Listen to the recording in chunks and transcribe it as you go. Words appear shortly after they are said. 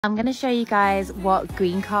I'm going to show you guys what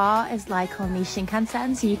Green Car is like on the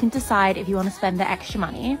Shinkansen, so you can decide if you want to spend the extra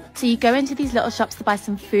money. So you go into these little shops to buy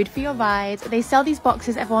some food for your ride. They sell these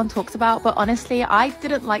boxes everyone talks about, but honestly, I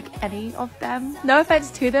didn't like any of them. No offense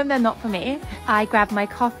to them, they're not for me. I grabbed my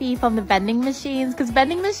coffee from the vending machines, because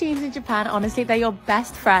vending machines in Japan, honestly, they're your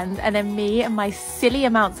best friend. And then me and my silly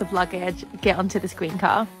amounts of luggage get onto this Green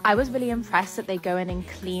Car. I was really impressed that they go in and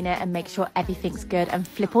clean it and make sure everything's good and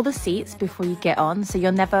flip all the seats before you get on, so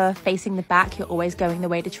you're never facing the back, you're always going the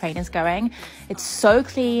way the train is going. It's so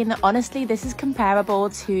clean. Honestly, this is comparable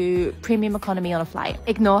to premium economy on a flight.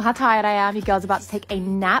 Ignore how tired I am. Your girl's about to take a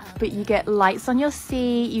nap, but you get lights on your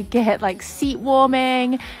seat, you get like seat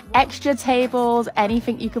warming, extra tables,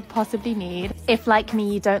 anything you could possibly need. If like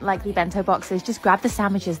me, you don't like the bento boxes, just grab the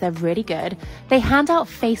sandwiches, they're really good. They hand out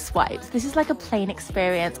face wipes. This is like a plain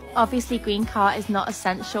experience. Obviously, Green Car is not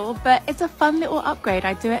essential, but it's a fun little upgrade.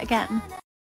 I'd do it again.